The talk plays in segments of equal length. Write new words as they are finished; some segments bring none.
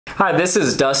Hi, this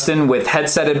is Dustin with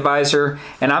Headset Advisor,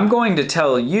 and I'm going to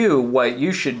tell you what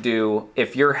you should do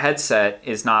if your headset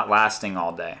is not lasting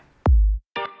all day.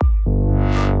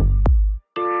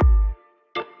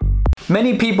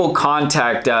 Many people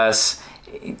contact us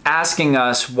asking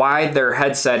us why their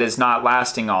headset is not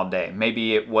lasting all day.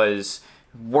 Maybe it was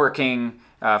working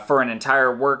for an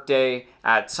entire workday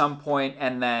at some point,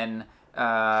 and then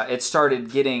it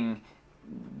started getting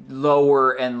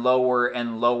lower and lower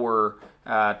and lower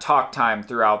talk time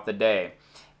throughout the day.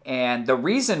 And the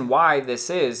reason why this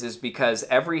is because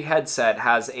every headset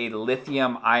has a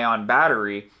lithium ion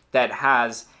battery that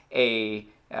has a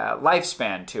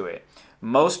lifespan to it.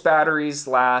 Most batteries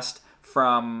last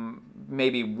from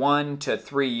maybe 1 to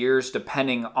 3 years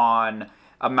depending on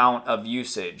amount of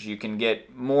usage. You can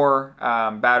get more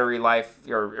battery life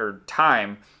or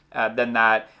time than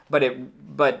that,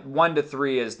 but 1 to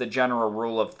 3 is the general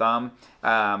rule of thumb,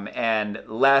 and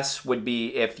less would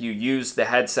be if you use the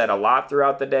headset a lot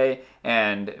throughout the day,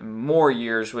 and more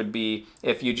years would be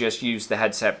if you just use the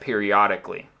headset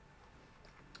periodically.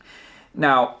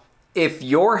 Now, if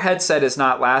your headset is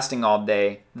not lasting all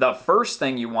day, the first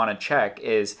thing you want to check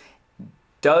is,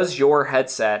 does your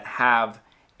headset have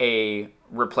a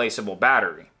replaceable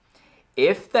battery?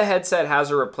 If the headset has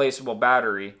a replaceable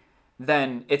battery,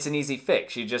 then it's an easy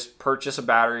fix. You just purchase a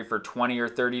battery for $20 or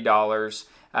 $30.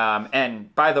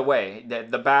 And by the way,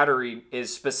 the battery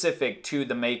is specific to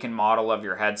the make and model of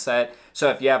your headset.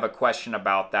 So if you have a question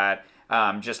about that,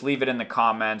 just leave it in the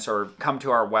comments or come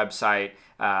to our website,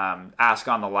 ask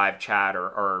on the live chat,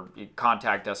 or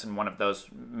contact us in one of those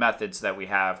methods that we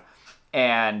have,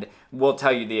 and we'll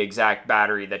tell you the exact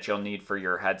battery that you'll need for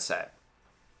your headset.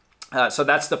 So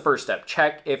that's the first step.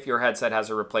 Check if your headset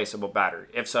has a replaceable battery.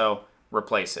 If so,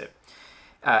 replace it.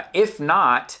 If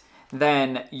not,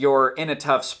 then you're in a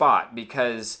tough spot,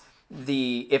 because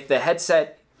if the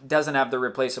headset doesn't have the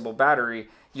replaceable battery,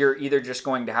 you're either just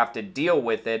going to have to deal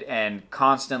with it and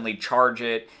constantly charge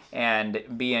it and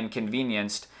be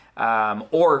inconvenienced,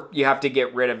 or you have to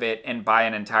get rid of it and buy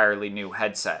an entirely new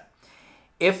headset.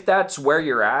 If that's where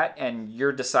you're at and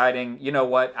you're deciding, you know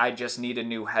what, I just need a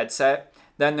new headset,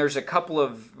 then there's a couple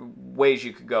of ways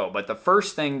you could go. But the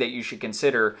first thing that you should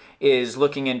consider is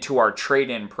looking into our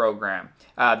trade-in program.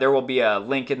 There will be a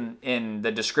link in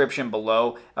the description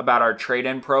below about our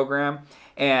trade-in program.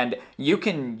 And you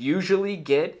can usually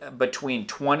get between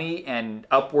 $20 and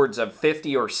upwards of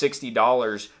 $50 or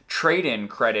 $60 trade-in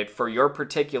credit for your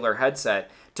particular headset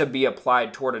to be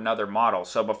applied toward another model.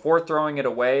 So before throwing it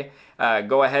away,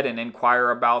 go ahead and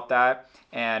inquire about that,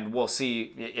 and we'll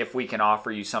see if we can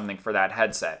offer you something for that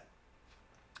headset.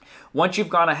 Once you've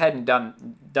gone ahead and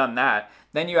done that,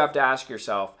 then you have to ask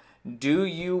yourself, do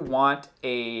you want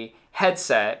a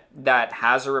headset that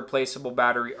has a replaceable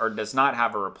battery or does not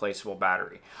have a replaceable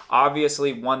battery?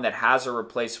 Obviously, one that has a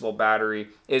replaceable battery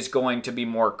is going to be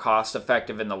more cost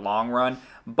effective in the long run,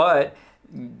 but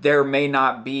there may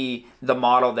not be the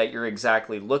model that you're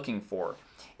exactly looking for.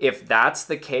 If that's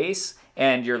the case,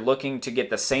 and you're looking to get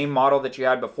the same model that you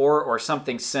had before or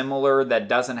something similar that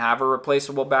doesn't have a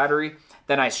replaceable battery,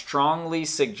 then I strongly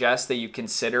suggest that you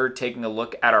consider taking a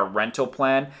look at our rental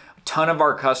plan. A ton of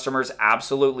our customers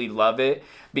absolutely love it,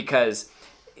 because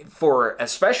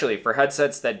especially for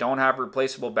headsets that don't have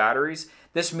replaceable batteries,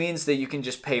 this means that you can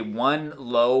just pay one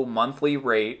low monthly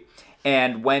rate,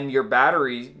 and when your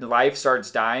battery life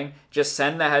starts dying, just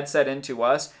send the headset into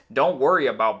us. Don't worry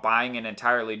about buying an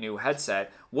entirely new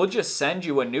headset. We'll just send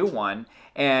you a new one,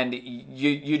 and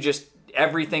you just,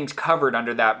 everything's covered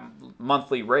under that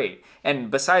monthly rate.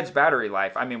 And besides battery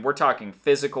life, I mean, we're talking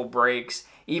physical breaks,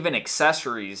 even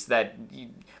accessories,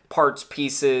 parts,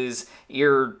 pieces,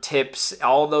 ear tips,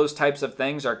 all those types of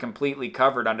things are completely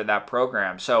covered under that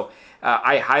program. So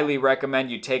I highly recommend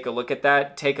you take a look at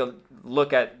that. Take a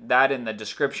look at that in the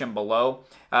description below.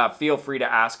 Feel free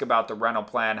to ask about the rental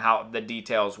plan, how the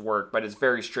details work, but it's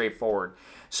very straightforward.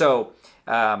 So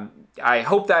I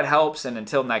hope that helps, and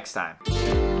until next time.